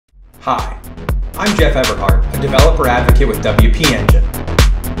Hi, I'm Jeff Everhart, a developer advocate with WP Engine.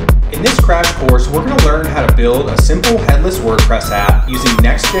 In this crash course, we're going to learn how to build a simple headless WordPress app using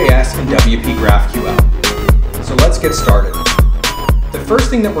Next.js and WPGraphQL. So let's get started. The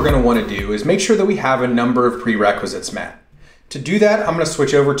first thing that we're going to want to do is make sure that we have a number of prerequisites met. To do that, I'm going to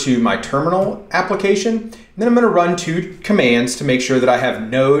switch over to my terminal application, and then I'm going to run two commands to make sure that I have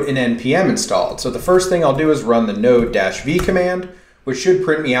node and npm installed. So the first thing I'll do is run the node-v command, which should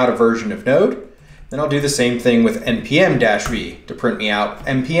print me out a version of node. Then I'll do the same thing with npm-v to print me out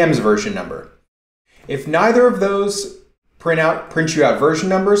npm's version number. If neither of those print you out version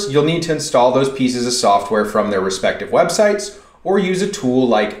numbers, you'll need to install those pieces of software from their respective websites or use a tool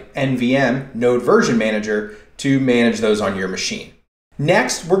like NVM, Node Version Manager, to manage those on your machine.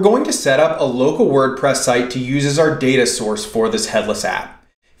 Next, we're going to set up a local WordPress site to use as our data source for this headless app.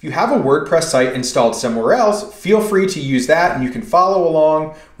 If you have a WordPress site installed somewhere else, feel free to use that and you can follow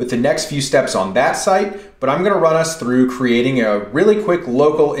along with the next few steps on that site, but I'm going to run us through creating a really quick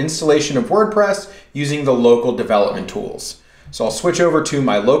local installation of WordPress using the local development tools. So I'll switch over to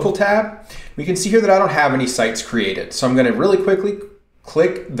my local tab. We can see here that I don't have any sites created. So I'm going to really quickly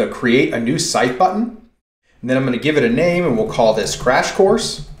click the Create a New Site button. And then I'm going to give it a name and we'll call this Crash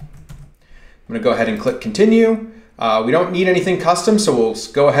Course. I'm going to go ahead and click Continue. We don't need anything custom, so we'll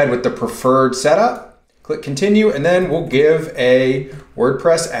go ahead with the preferred setup. Click Continue, and then we'll give a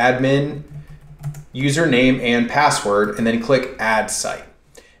WordPress admin username and password, and then click Add Site.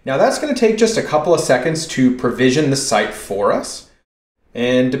 Now that's going to take just a couple of seconds to provision the site for us.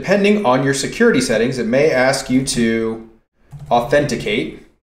 And depending on your security settings, it may ask you to authenticate.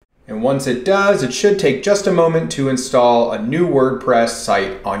 And once it does, it should take just a moment to install a new WordPress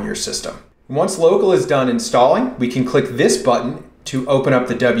site on your system. Once local is done installing, we can click this button to open up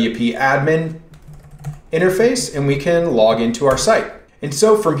the WP admin interface and we can log into our site. And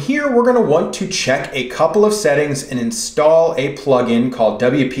so from here, we're going to want to check a couple of settings and install a plugin called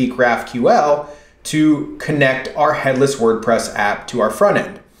WPGraphQL to connect our headless WordPress app to our front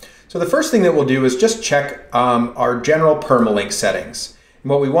end. So the first thing that we'll do is just check our general permalink settings. And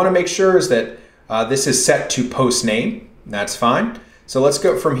what we want to make sure is that this is set to post name. That's fine. So let's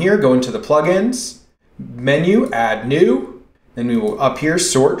go from here, go into the plugins, menu, add new. Then we will up here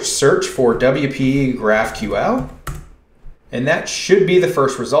search for WP GraphQL. And that should be the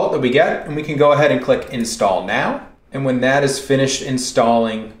first result that we get. And we can go ahead and click install now. And when that is finished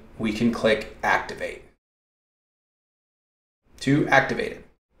installing, we can click activate to activate it.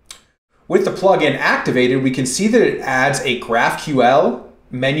 With the plugin activated, we can see that it adds a GraphQL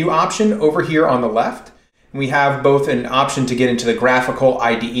menu option over here on the left. We have both an option to get into the graphical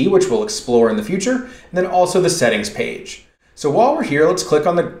IDE, which we'll explore in the future, and then also the settings page. So while we're here, let's click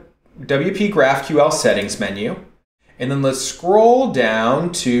on the WP GraphQL settings menu, and then let's scroll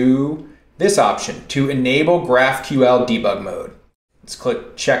down to this option to enable GraphQL debug mode. Let's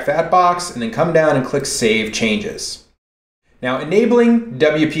check that box and then come down and click Save Changes. Now, enabling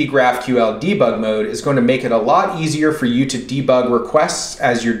WP GraphQL debug mode is going to make it a lot easier for you to debug requests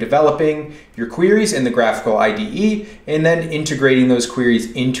as you're developing your queries in the graphical IDE and then integrating those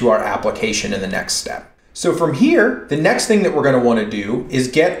queries into our application in the next step. So from here, the next thing that we're going to want to do is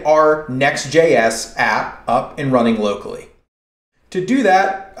get our Next.js app up and running locally. To do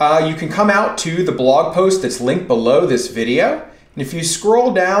that, you can come out to the blog post that's linked below this video. And if you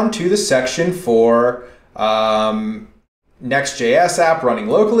scroll down to the section for Next.js app running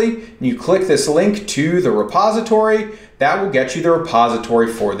locally, and you click this link to the repository, that will get you the repository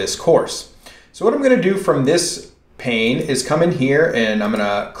for this course. So what I'm going to do from this pane is come in here and I'm going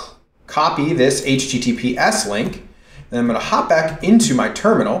to copy this HTTPS link. Then I'm going to hop back into my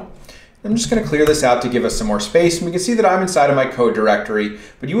terminal. I'm just going to clear this out to give us some more space. And we can see that I'm inside of my code directory,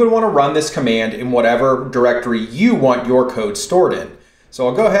 but you would want to run this command in whatever directory you want your code stored in. So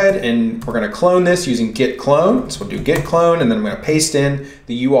I'll go ahead and we're going to clone this using git clone. So we'll do git clone and then I'm going to paste in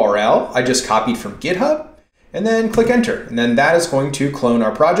the URL I just copied from GitHub and then click enter. And then that is going to clone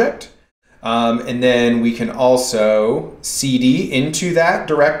our project. And then we can also cd into that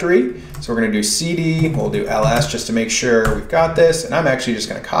directory. So we're going to do cd, we'll do ls just to make sure we've got this. And I'm actually just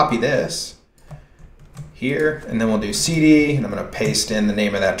going to copy this here and then we'll do cd and I'm going to paste in the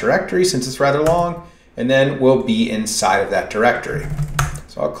name of that directory since it's rather long. And then we'll be inside of that directory.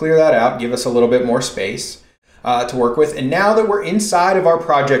 So I'll clear that out, give us a little bit more space to work with. And now that we're inside of our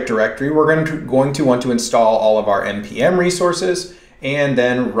project directory, we're going to want to install all of our npm resources and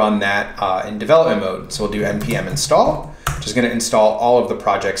then run that in development mode. So we'll do npm install, which is going to install all of the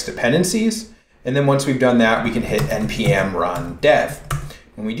project's dependencies. And then once we've done that, we can hit npm run dev.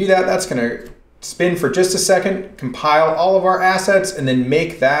 When we do that, that's going to spin for just a second, compile all of our assets, and then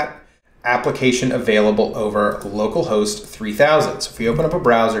make that application available over localhost 3000. So if we open up a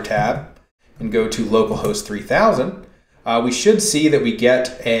browser tab and go to localhost 3000, we should see that we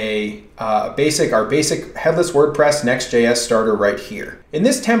get our basic headless WordPress Next.js starter right here. And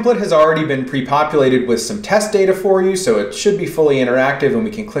this template has already been pre-populated with some test data for you, so it should be fully interactive and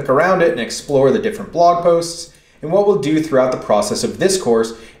we can click around it and explore the different blog posts. And what we'll do throughout the process of this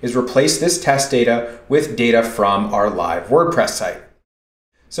course is replace this test data with data from our live WordPress site.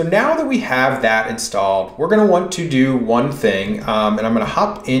 So now that we have that installed, we're going to want to do one thing, and I'm going to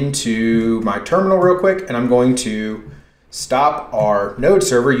hop into my terminal real quick, and I'm going to stop our node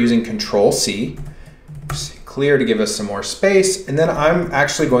server using Control-C, clear to give us some more space, and then I'm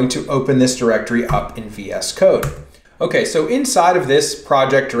actually going to open this directory up in VS Code. Okay, so inside of this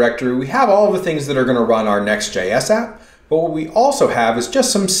project directory, we have all of the things that are going to run our Next.js app, but what we also have is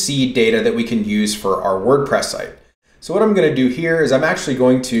just some seed data that we can use for our WordPress site. So what I'm going to do here is I'm actually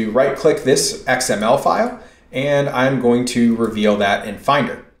going to right-click this XML file, and I'm going to reveal that in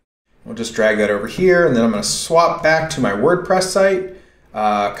Finder. We'll just drag that over here, and then I'm going to swap back to my WordPress site,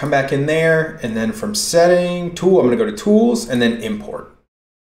 come back in there, and then from setting, tool, I'm going to go to tools and then import.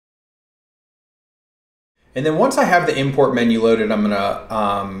 And then once I have the import menu loaded, I'm going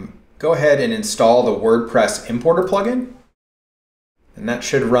to go ahead and install the WordPress importer plugin. And that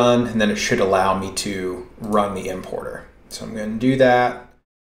should run, and then it should allow me to run the importer. So I'm going to do that,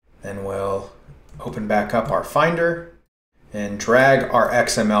 then we'll open back up our Finder and drag our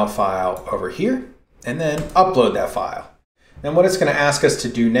XML file over here, and then upload that file. Then what it's going to ask us to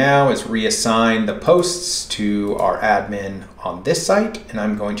do now is reassign the posts to our admin on this site, and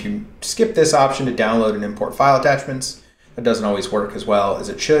I'm going to skip this option to download and import file attachments. That doesn't always work as well as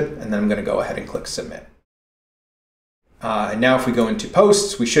it should, and then I'm going to go ahead and click Submit. And now if we go into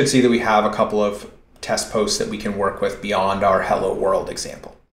posts, we should see that we have a couple of test posts that we can work with beyond our Hello World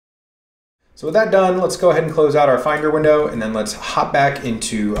example. So with that done, let's go ahead and close out our Finder window, and then let's hop back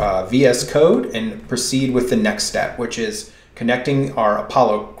into VS Code and proceed with the next step, which is connecting our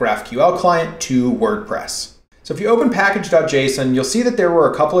Apollo GraphQL client to WordPress. So if you open package.json, you'll see that there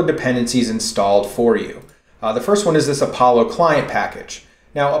were a couple of dependencies installed for you. The first one is this Apollo client package.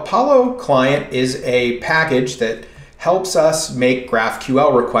 Now, Apollo client is a package that helps us make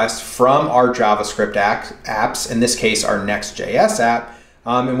GraphQL requests from our JavaScript apps, in this case, our Next.js app.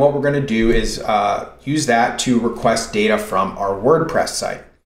 And what we're going to do is use that to request data from our WordPress site.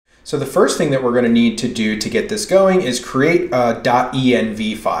 So the first thing that we're going to need to do to get this going is create a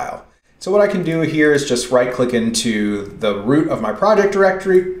 .env file. So what I can do here is just right-click into the root of my project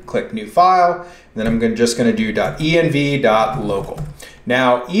directory, click New File, and then I'm just going to do .env.local.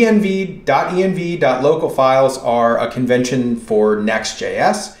 Now, env.local files are a convention for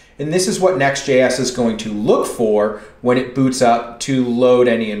Next.js, and this is what Next.js is going to look for when it boots up to load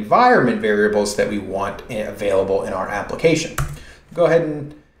any environment variables that we want available in our application. Go ahead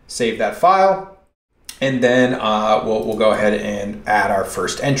and save that file, and then we'll go ahead and add our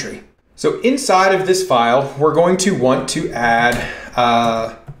first entry. So inside of this file, we're going to want to add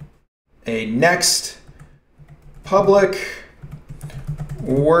a next public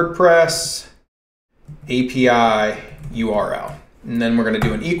WordPress API URL. And then we're going to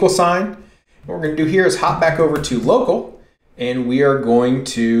do an equal sign. What we're going to do here is hop back over to local, and we are going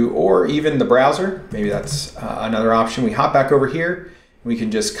to, or even the browser, maybe that's another option. We hop back over here. We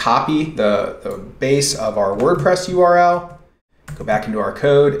can just copy the base of our WordPress URL, go back into our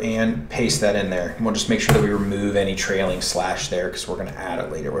code and paste that in there. And we'll just make sure that we remove any trailing slash there because we're going to add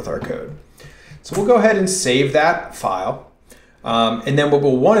it later with our code. So we'll go ahead and save that file. And then what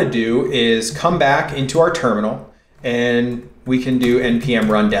we'll want to do is come back into our terminal, and we can do npm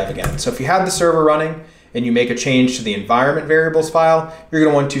run dev again. So if you have the server running and you make a change to the environment variables file, you're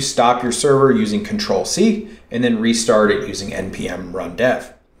going to want to stop your server using Control-C and then restart it using npm run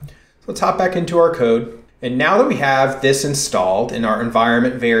dev. So let's hop back into our code. And now that we have this installed in our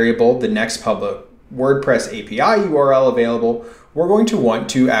environment variable, the next public WordPress API URL available, we're going to want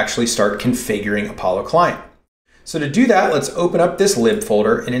to actually start configuring Apollo client. So to do that, let's open up this lib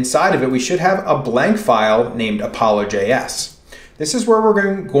folder, and inside of it, we should have a blank file named Apollo.js. This is where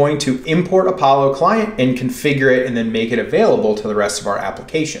we're going to import Apollo client and configure it and then make it available to the rest of our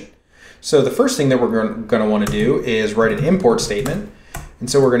application. So the first thing that we're going to want to do is write an import statement. And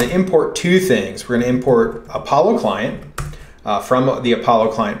so we're going to import two things. We're going to import Apollo client from the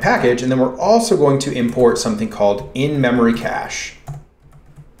Apollo client package, and then we're also going to import something called in-memory cache.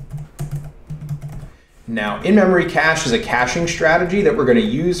 Now, in-memory cache is a caching strategy that we're going to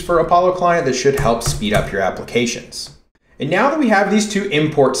use for Apollo client that should help speed up your applications. And now that we have these two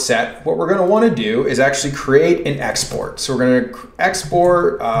imports set, what we're going to want to do is actually create an export. So we're going to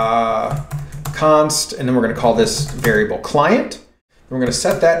export const, and then we're going to call this variable client. We're going to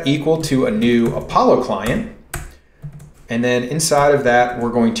set that equal to a new Apollo client. And then inside of that,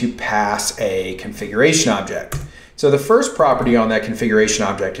 we're going to pass a configuration object. So the first property on that configuration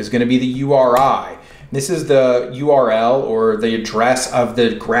object is going to be the URI. This is the URL or the address of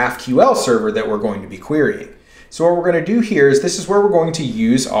the GraphQL server that we're going to be querying. So what we're going to do here is this is where we're going to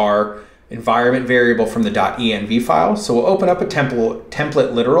use our environment variable from the .env file. So we'll open up a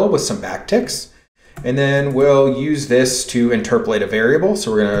template literal with some backticks. And then we'll use this to interpolate a variable.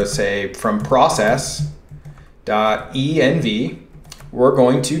 So we're going to say from process.env, we're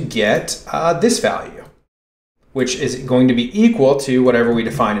going to get this value, which is going to be equal to whatever we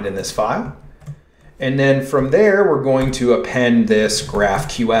define it in this file. And then from there, we're going to append this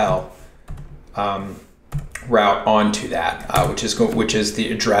GraphQL route onto that, which is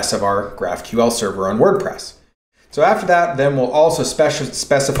the address of our GraphQL server on WordPress. So after that, then we'll also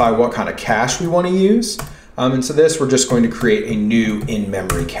specify what kind of cache we want to use. And so this, we're just going to create a new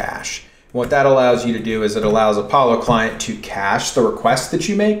in-memory cache. What that allows you to do is it allows Apollo client to cache the requests that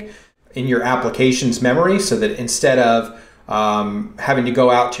you make in your application's memory so that instead of having to go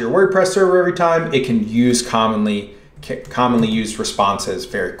out to your WordPress server every time, it can use commonly used responses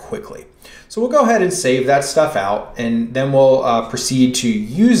very quickly. So we'll go ahead and save that stuff out, and then we'll proceed to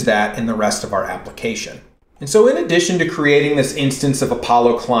use that in the rest of our application. And so in addition to creating this instance of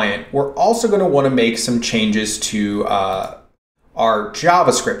Apollo client, we're also going to want to make some changes to our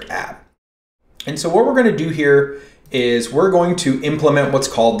JavaScript app. And so what we're going to do here is we're going to implement what's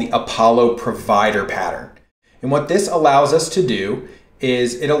called the Apollo provider pattern. And what this allows us to do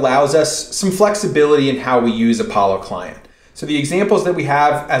is it allows us some flexibility in how we use Apollo client. So the examples that we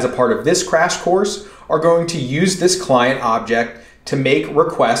have as a part of this crash course are going to use this client object to make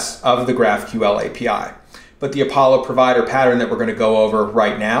requests of the GraphQL API. But the Apollo provider pattern that we're going to go over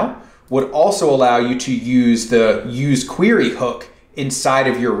right now would also allow you to use the useQuery hook inside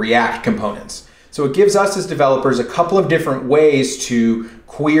of your React components. So it gives us as developers a couple of different ways to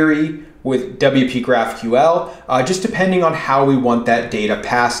query with WPGraphQL, just depending on how we want that data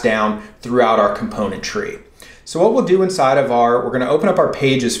passed down throughout our component tree. So what we'll do inside of we're going to open up our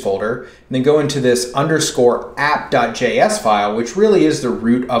pages folder and then go into this underscore app.js file, which really is the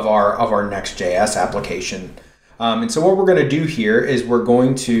root of our Next.js application. And so what we're going to do here is we're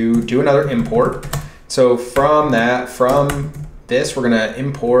going to do another import. So from this, we're going to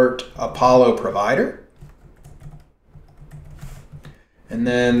import Apollo provider. And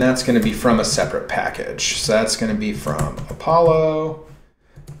then that's going to be from a separate package. So that's going to be from Apollo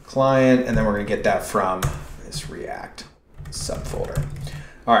client, and then we're going to get that from this React subfolder.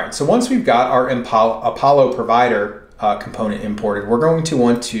 All right, so once we've got our Apollo provider component imported, we're going to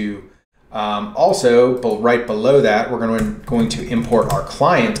want to also, right below that, we're going to import our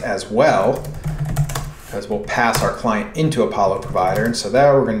client as well, because we'll pass our client into Apollo provider. And so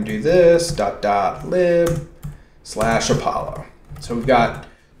there we're going to do this .lib/Apollo. So we've got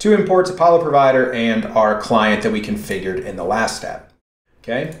two imports, Apollo provider and our client that we configured in the last step.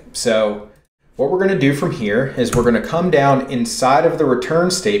 Okay, so what we're going to do from here is we're going to come down inside of the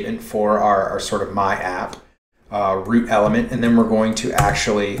return statement for our sort of my app root element, and then we're going to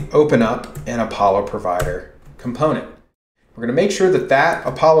actually open up an Apollo provider component. We're going to make sure that that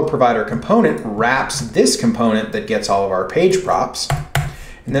Apollo provider component wraps this component that gets all of our page props.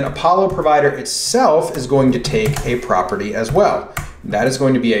 And then Apollo provider itself is going to take a property as well. That is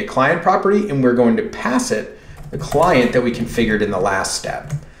going to be a client property, and we're going to pass it the client that we configured in the last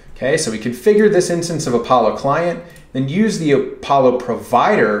step. Okay, so we configured this instance of Apollo client, then use the Apollo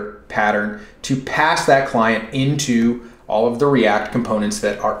provider pattern to pass that client into all of the React components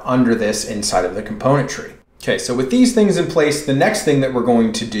that are under this inside of the component tree. Okay, so with these things in place, the next thing that we're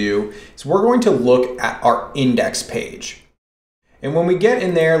going to do is we're going to look at our index page. And when we get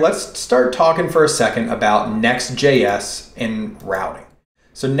in there, let's start talking for a second about Next.js and routing.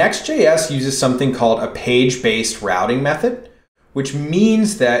 So Next.js uses something called a page-based routing method, which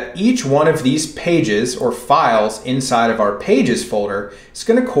means that each one of these pages or files inside of our pages folder is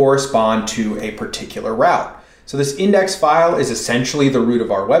going to correspond to a particular route. So this index file is essentially the root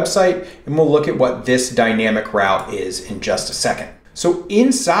of our website, and we'll look at what this dynamic route is in just a second. So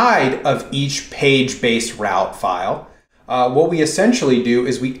inside of each page-based route file, what we essentially do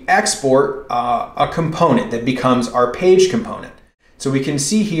is we export a component that becomes our page component. So we can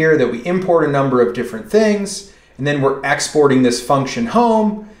see here that we import a number of different things, and then we're exporting this function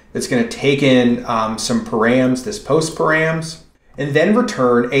home that's going to take in some params, this post params, and then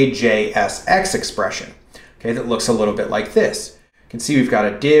return a JSX expression. okay, that looks a little bit like this. You can see we've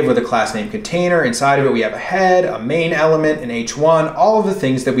got a div with a class name container. Inside of it, we have a head, a main element, an h1, all of the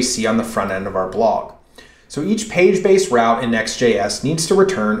things that we see on the front end of our blog. So each page-based route in Next.js needs to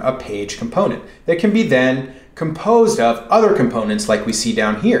return a page component that can be then composed of other components like we see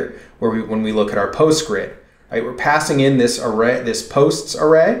down here, where when we look at our post grid, right? We're passing in this array, this posts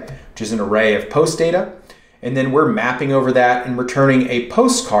array, which is an array of post data, and then we're mapping over that and returning a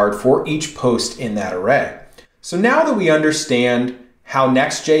postcard for each post in that array. So now that we understand how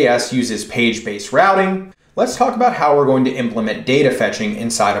Next.js uses page-based routing, let's talk about how we're going to implement data fetching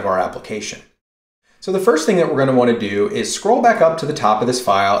inside of our application. So the first thing that we're going to want to do is scroll back up to the top of this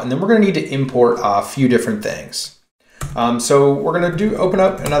file, and then we're going to need to import a few different things. So we're going to open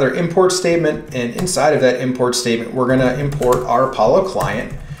up another import statement, and inside of that import statement, we're going to import our Apollo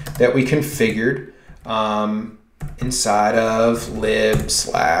client that we configured inside of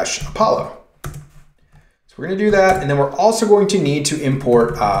lib/Apollo. So we're going to do that, and then we're also going to need to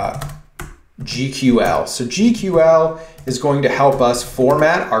import GQL. So GQL is going to help us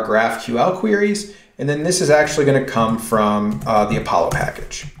format our GraphQL queries, and then this is actually going to come from the Apollo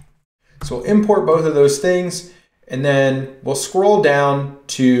package. So we'll import both of those things, and then we'll scroll down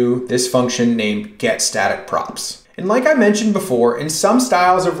to this function named getStaticProps. And like I mentioned before, in some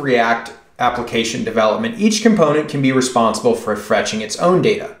styles of React application development, each component can be responsible for fetching its own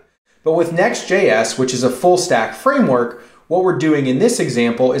data. But with Next.js, which is a full stack framework, what we're doing in this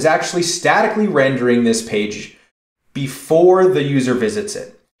example is actually statically rendering this page before the user visits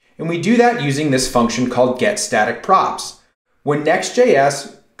it. And we do that using this function called getStaticProps. When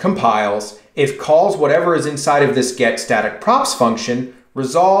Next.js compiles, it calls whatever is inside of this getStaticProps function,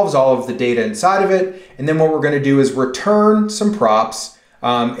 resolves all of the data inside of it, and then what we're going to do is return some props,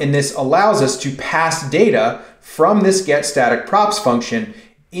 and this allows us to pass data from this getStaticProps function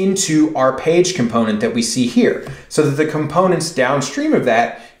into our page component that we see here, so that the components downstream of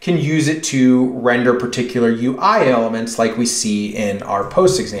that can use it to render particular UI elements like we see in our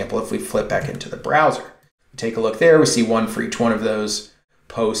post example. If we flip back into the browser, take a look there, we see one for each one of those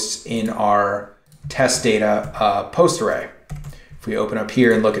posts in our test data post array. If we open up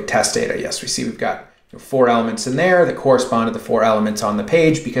here and look at test data, yes, we see we've got 4 elements in there that correspond to the 4 elements on the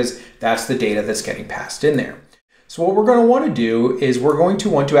page because that's the data that's getting passed in there. So what we're going to want to do is we're going to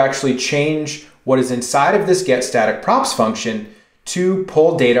want to actually change what is inside of this getStaticProps function to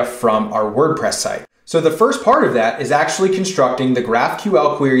pull data from our WordPress site. So the first part of that is actually constructing the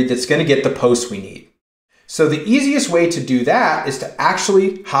GraphQL query that's going to get the posts we need. So the easiest way to do that is to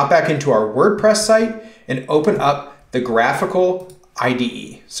actually hop back into our WordPress site and open up the graphical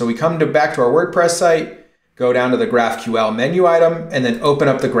IDE. So we come back to our WordPress site, go down to the GraphQL menu item, and then open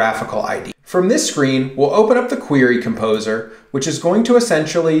up the graphical IDE. From this screen, we'll open up the query composer, which is going to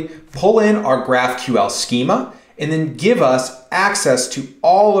essentially pull in our GraphQL schema and then give us access to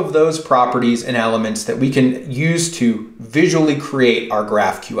all of those properties and elements that we can use to visually create our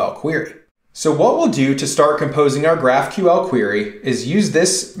GraphQL query. So what we'll do to start composing our GraphQL query is use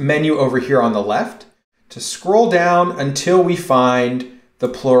this menu over here on the left to scroll down until we find the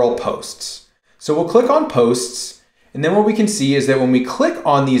plural posts. So we'll click on posts, and then what we can see is that when we click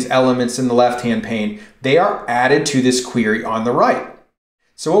on these elements in the left-hand pane, they are added to this query on the right.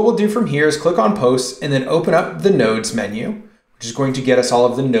 So what we'll do from here is click on posts and then open up the nodes menu, which is going to get us all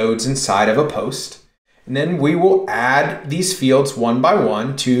of the nodes inside of a post. And then we will add these fields one by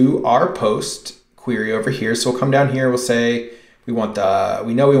one to our post query over here. So we'll come down here, we'll say we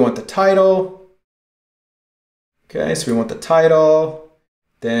know we want the title. Okay, so we want the title.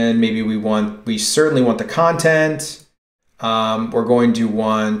 Then maybe we certainly want the content. We're going to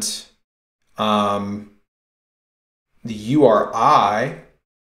want the URI,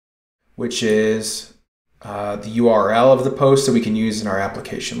 which is the URL of the post that we can use in our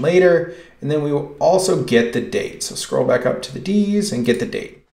application later. And then we will also get the date. So scroll back up to the Ds and get the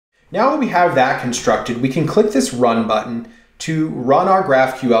date. Now that we have that constructed, we can click this run button to run our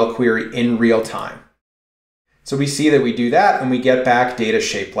GraphQL query in real time. So we see that we do that and we get back data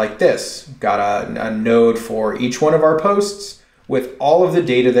shaped like this. We've got a node for each one of our posts with all of the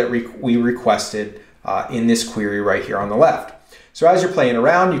data that we requested in this query right here on the left. So as you're playing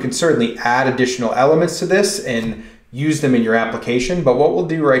around, you can certainly add additional elements to this and use them in your application. But what we'll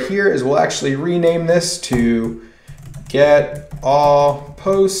do right here is we'll actually rename this to get all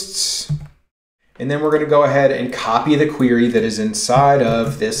posts. And then we're going to go ahead and copy the query that is inside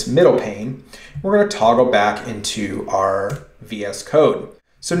of this middle pane. We're going to toggle back into our VS Code.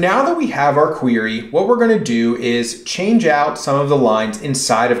 So now that we have our query, what we're going to do is change out some of the lines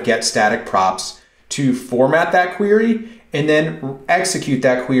inside of getStaticProps to format that query and then execute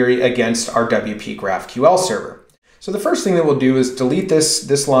that query against our WPGraphQL server. So the first thing that we'll do is delete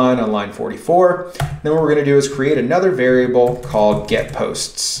this line on line 44. Then what we're going to do is create another variable called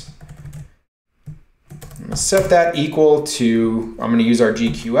getPosts. I'm going to set that equal to, I'm going to use our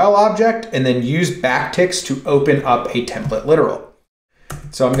GQL object and then use backticks to open up a template literal.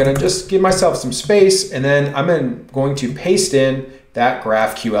 So I'm going to just give myself some space, and then I'm going to paste in that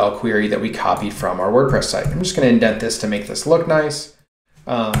GraphQL query that we copied from our WordPress site. I'm just going to indent this to make this look nice.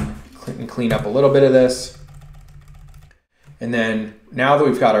 Clean up a little bit of this. And then now that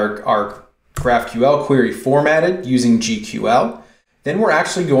we've got our GraphQL query formatted using GQL, then we're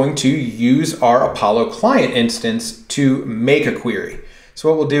actually going to use our Apollo client instance to make a query. So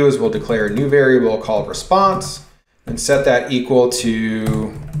what we'll do is we'll declare a new variable called response and set that equal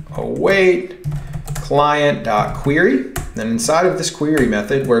to await client.query. Then inside of this query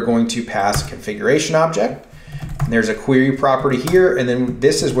method, we're going to pass a configuration object. And there's a query property here, and then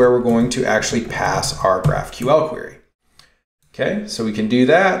this is where we're going to actually pass our GraphQL query. Okay, so we can do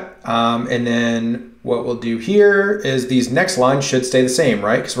that. And then what we'll do here is these next lines should stay the same,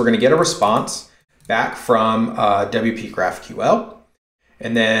 right? Because we're going to get a response back from WPGraphQL.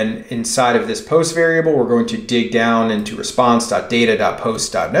 And then inside of this post variable, we're going to dig down into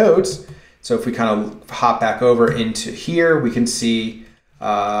response.data.post.nodes. So if we kind of hop back over into here, we can see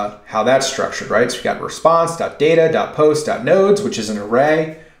how that's structured, right? So we've got response.data.post.nodes, which is an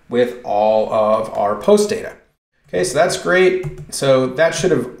array with all of our post data. Okay, so that's great. So that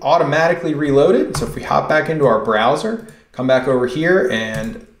should have automatically reloaded. So if we hop back into our browser, come back over here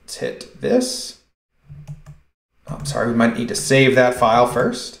and let's hit this. Oh, I'm sorry, we might need to save that file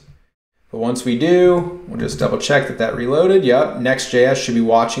first. But once we do, we'll just double check that that reloaded. Yep, Next.js should be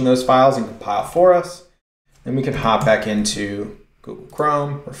watching those files and compile for us. Then we can hop back into Google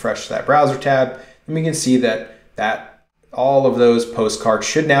Chrome, refresh that browser tab, and we can see that all of those postcards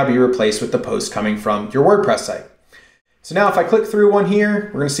should now be replaced with the post coming from your WordPress site. So now if I click through one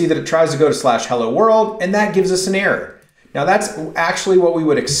here, we're going to see that it tries to go to /hello world, and that gives us an error. Now that's actually what we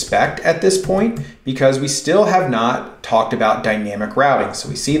would expect at this point, because we still have not talked about dynamic routing. So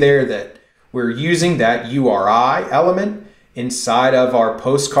we see there that we're using that URI element inside of our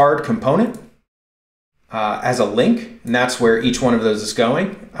postcard component as a link, and that's where each one of those is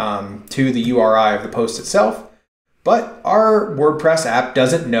going to the URI of the post itself. But our WordPress app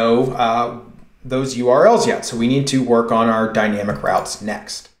doesn't know those URLs yet, so we need to work on our dynamic routes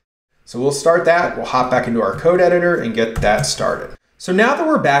next. So we'll start that, we'll hop back into our code editor and get that started. So now that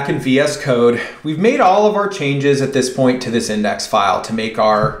we're back in VS Code, we've made all of our changes at this point to this index file to make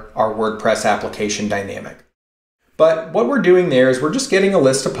our WordPress application dynamic. But what we're doing there is we're just getting a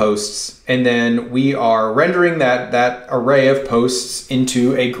list of posts, and then we are rendering that array of posts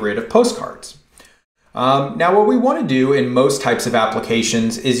into a grid of postcards. Now what we want to do in most types of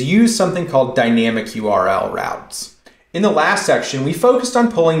applications is use something called dynamic URL routes. In the last section, we focused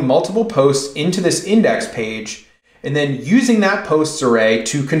on pulling multiple posts into this index page and then using that posts array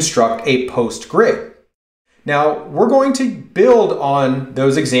to construct a post grid. Now we're going to build on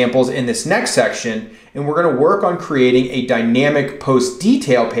those examples in this next section, and we're going to work on creating a dynamic post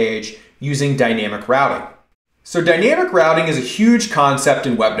detail page using dynamic routing. So dynamic routing is a huge concept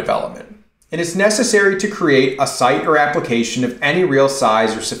in web development, and it's necessary to create a site or application of any real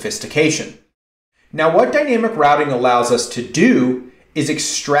size or sophistication. Now, what dynamic routing allows us to do is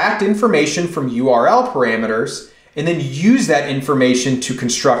extract information from URL parameters and then use that information to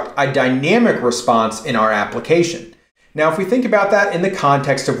construct a dynamic response in our application. Now, if we think about that in the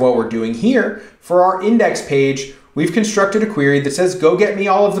context of what we're doing here, for our index page, we've constructed a query that says, go get me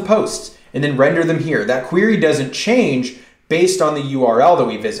all of the posts, and then render them here. That query doesn't change based on the URL that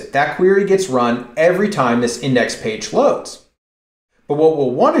we visit. That query gets run every time this index page loads. But what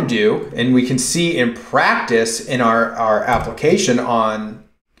we'll want to do, and we can see in practice in our application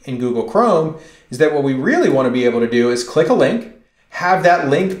in Google Chrome, is that what we really want to be able to do is click a link, have that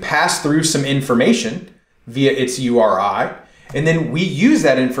link pass through some information via its URI, and then we use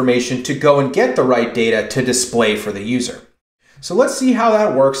that information to go and get the right data to display for the user. So let's see how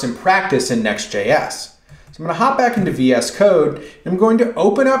that works in practice in Next.js. So I'm going to hop back into VS Code, and I'm going to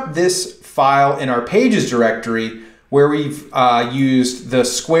open up this file in our pages directory where we've used the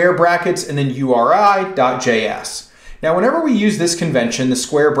square brackets and then URI.js. Now, whenever we use this convention, the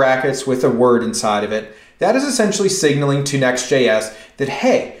square brackets with a word inside of it, that is essentially signaling to Next.js that,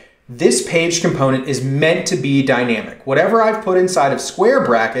 hey, this page component is meant to be dynamic. Whatever I've put inside of square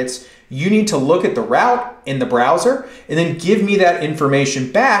brackets, you need to look at the route in the browser and then give me that information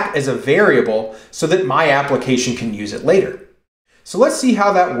back as a variable so that my application can use it later. So let's see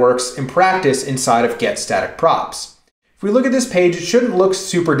how that works in practice inside of getStaticProps. If we look at this page, it shouldn't look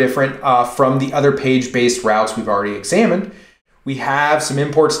super different from the other page-based routes we've already examined. We have some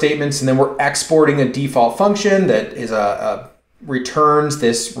import statements, and then we're exporting a default function that is returns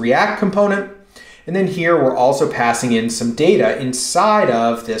this React component. And then here we're also passing in some data inside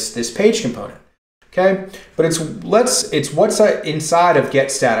of this page component. Okay, but it's what's inside of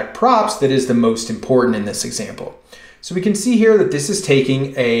getStaticProps that is the most important in this example. So we can see here that this is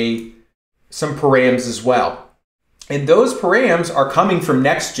taking some params as well. And those params are coming from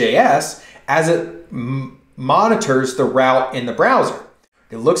Next.js as it monitors the route in the browser.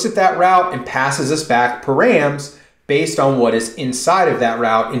 It looks at that route and passes us back params based on what is inside of that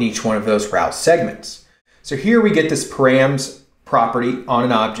route in each one of those route segments. So here we get this params property on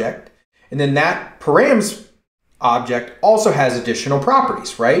an object. And then that params object also has additional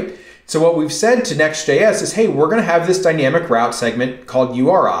properties, right? So what we've said to Next.js is, hey, we're going to have this dynamic route segment called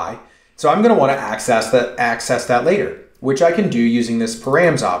URI. So I'm going to want to access that later, which I can do using this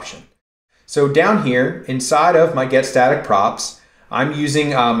params option. So down here inside of my getStaticProps, I'm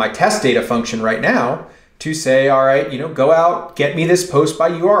using my test data function right now to say, all right, go out, get me this post by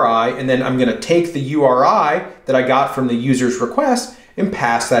URI, and then I'm going to take the URI that I got from the user's request and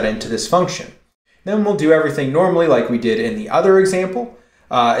pass that into this function. Then we'll do everything normally like we did in the other example,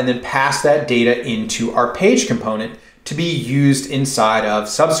 and then pass that data into our page component to be used inside of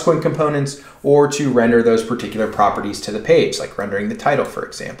subsequent components or to render those particular properties to the page, like rendering the title, for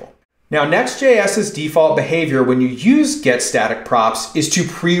example. Now, Next.js's default behavior when you use getStaticProps is to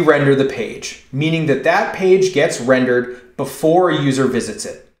pre-render the page, meaning that that page gets rendered before a user visits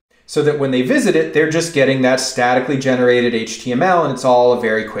it. So that when they visit it, they're just getting that statically generated HTML, and it's all a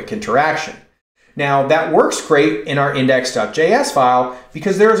very quick interaction. Now, that works great in our index.js file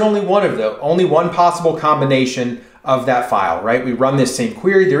because there is only one possible combination of that file, right? We run this same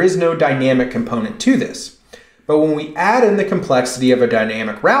query. There is no dynamic component to this. But when we add in the complexity of a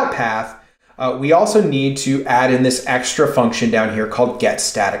dynamic route path, we also need to add in this extra function down here called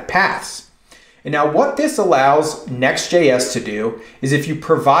getStaticPaths. And now what this allows Next.js to do is if you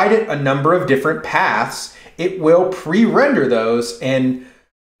provide it a number of different paths, it will pre-render those and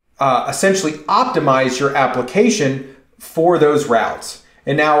essentially optimize your application for those routes.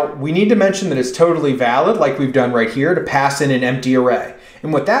 And now we need to mention that it's totally valid, like we've done right here, to pass in an empty array.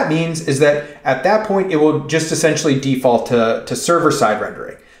 And what that means is that at that point, it will just essentially default to server-side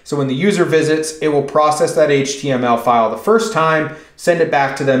rendering. So when the user visits, it will process that HTML file the first time, send it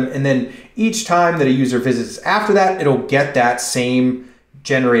back to them, and then each time that a user visits after that, it'll get that same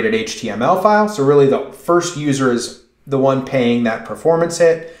generated HTML file. So really the first user is the one paying that performance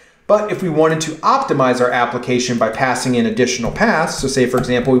hit. But if we wanted to optimize our application by passing in additional paths, so say for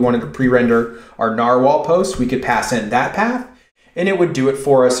example, we wanted to pre-render our narwhal post, we could pass in that path and it would do it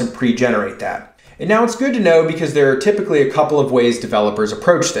for us and pre-generate that. And now it's good to know because there are typically a couple of ways developers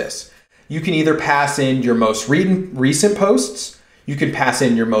approach this. You can either pass in your most recent posts, you can pass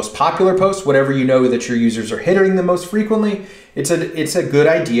in your most popular posts, whatever you know that your users are hitting the most frequently. It's a good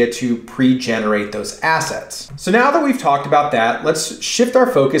idea to pre-generate those assets. So now that we've talked about that, let's shift our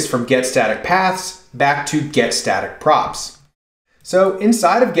focus from getStaticPaths back to getStaticProps. So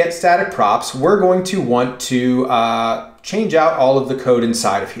inside of getStaticProps, we're going to want to change out all of the code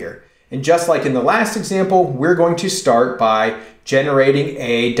inside of here. And just like in the last example, we're going to start by generating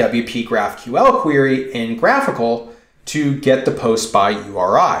a WPGraphQL query in GraphiQL to get the post by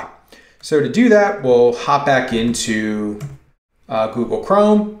URI. So to do that, we'll hop back into Google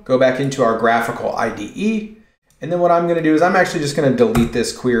Chrome, go back into our GraphiQL IDE, and then what I'm going to do is I'm actually just going to delete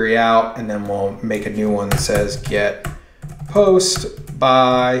this query out, and then we'll make a new one that says get post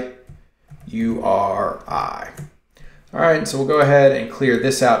by URI. All right, so we'll go ahead and clear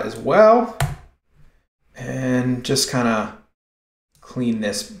this out as well, and just kind of clean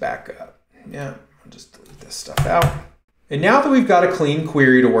this back up. Yeah, I'll just delete this stuff out. And now that we've got a clean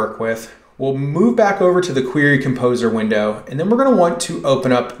query to work with, we'll move back over to the Query Composer window, and then we're going to want to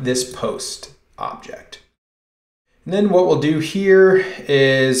open up this post object. And then what we'll do here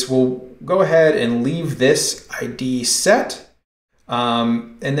is we'll go ahead and leave this ID set,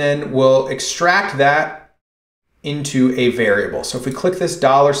 and then we'll extract that into a variable. So if we click this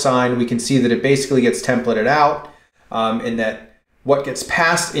 $, we can see that it basically gets templated out, and that what gets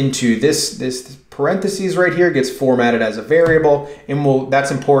passed into this parentheses right here gets formatted as a variable, and that's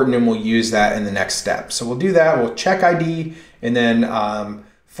important, and we'll use that in the next step. So we'll do that, we'll check ID, and then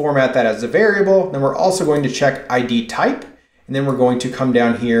format that as a variable. Then we're also going to check ID type, and then we're going to come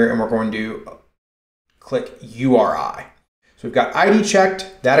down here and we're going to click URI. So we've got ID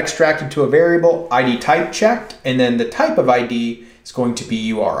checked, that extracted to a variable, ID type checked, and then the type of ID is going to be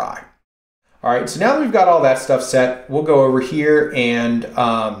URI. All right, so now that we've got all that stuff set, we'll go over here and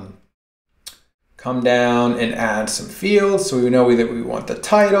come down and add some fields. So we know that we want the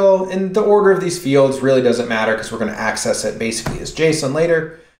title, and the order of these fields really doesn't matter because we're going to access it basically as JSON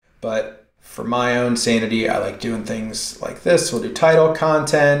later. But for my own sanity, I like doing things like this. We'll do title,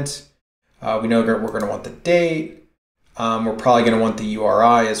 content. We know we're going to want the date. We're probably going to want the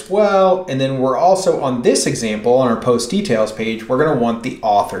URI as well. And then we're also on this example on our post details page, we're going to want the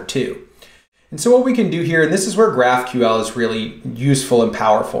author too. And so what we can do here, and this is where GraphQL is really useful and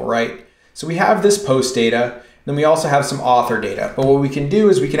powerful, right? So we have this post data, then we also have some author data. But what we can do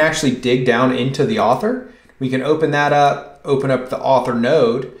is we can actually dig down into the author. We can open that up, open up the author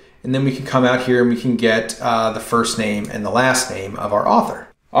node, and then we can come out here and we can get the first name and the last name of our author.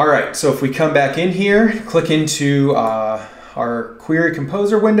 All right, so if we come back in here, click into our query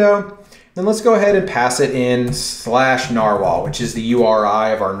composer window, then let's go ahead and pass it in /narwhal, which is the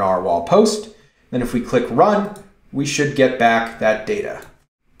URI of our narwhal post. Then if we click run, we should get back that data.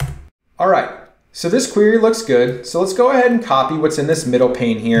 All right, so this query looks good. So let's go ahead and copy what's in this middle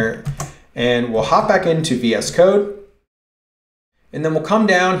pane here, and we'll hop back into VS Code. And then we'll come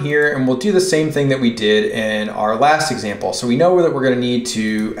down here and we'll do the same thing that we did in our last example. So we know that we're going to need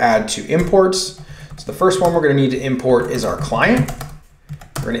to add 2 imports. So the first one we're going to need to import is our client.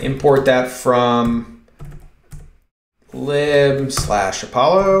 We're going to import that from lib/Apollo.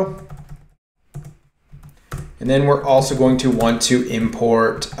 And then we're also going to want to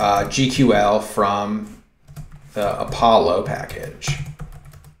import GQL from the Apollo package.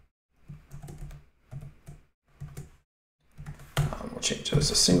 We'll change those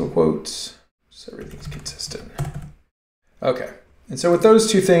to single quotes so everything's consistent. Okay, and so with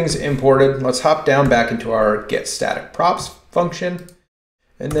those 2 things imported, let's hop down back into our getStaticProps function.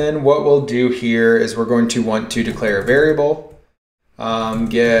 And then what we'll do here is we're going to want to declare a variable,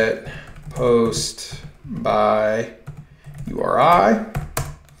 get post by URI,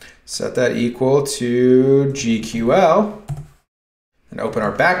 set that equal to GQL, and open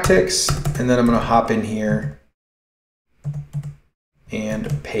our backticks, and then I'm going to hop in here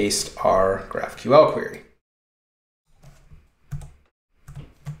and paste our GraphQL query.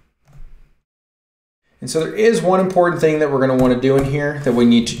 And so there is one important thing that we're going to want to do in here that we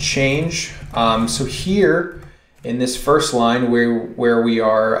need to change. So here in this first line where we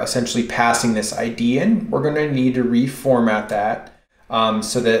are essentially passing this ID in, we're going to need to reformat that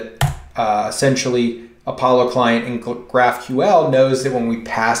so that essentially Apollo client and GraphQL knows that when we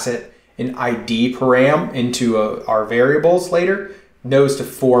pass it an ID param into our variables later, knows to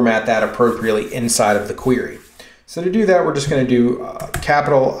format that appropriately inside of the query. So to do that, we're just going to do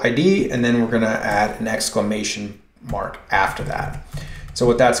capital ID, and then we're going to add an exclamation mark after that. So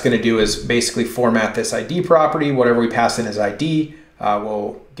what that's going to do is basically format this ID property. Whatever we pass in as ID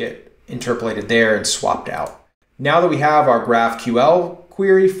will get interpolated there and swapped out. Now that we have our GraphQL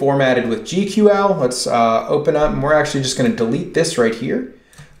query formatted with GQL, let's open up, and we're actually just going to delete this right here,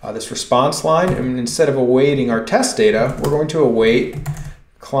 this response line. And instead of awaiting our test data, we're going to await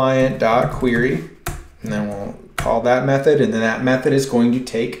client.query, and then we'll call that method, and then that method is going to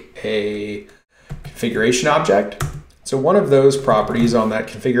take a configuration object. So one of those properties on that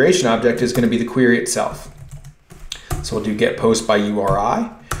configuration object is going to be the query itself. So we'll do get post by URI.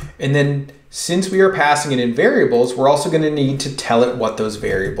 And then since we are passing it in variables, we're also going to need to tell it what those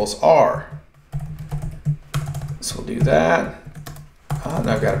variables are. So we'll do that. And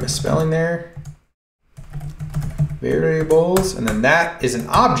I've got a misspelling there. Variables, and then that is an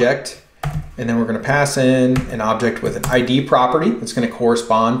object. And then we're going to pass in an object with an ID property that's going to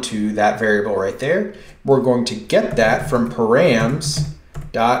correspond to that variable right there. We're going to get that from params.uri.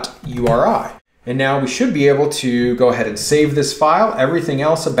 And now we should be able to go ahead and save this file. Everything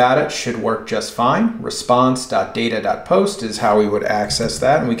else about it should work just fine. Response.data.post is how we would access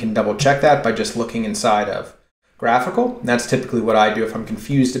that. And we can double check that by just looking inside of GraphiQL. And that's typically what I do if I'm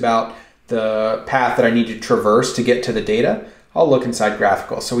confused about the path that I need to traverse to get to the data. I'll look inside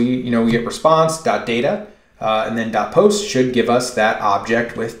GraphiQL. So we get response.data and then .post should give us that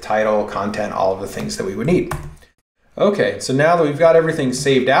object with title, content, all of the things that we would need. Okay, so now that we've got everything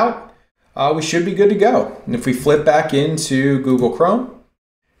saved out, we should be good to go. And if we flip back into Google Chrome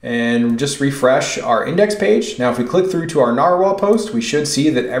and just refresh our index page, now if we click through to our narwhal post, we should see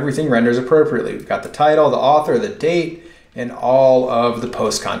that everything renders appropriately. We've got the title, the author, the date, and all of the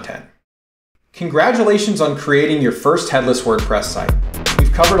post content. Congratulations on creating your first headless WordPress site.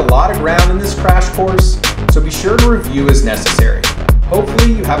 We've covered a lot of ground in this crash course, so be sure to review as necessary.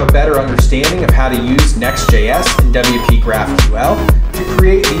 Hopefully you have a better understanding of how to use Next.js and WPGraphQL to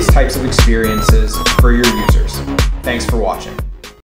create these types of experiences for your users. Thanks for watching.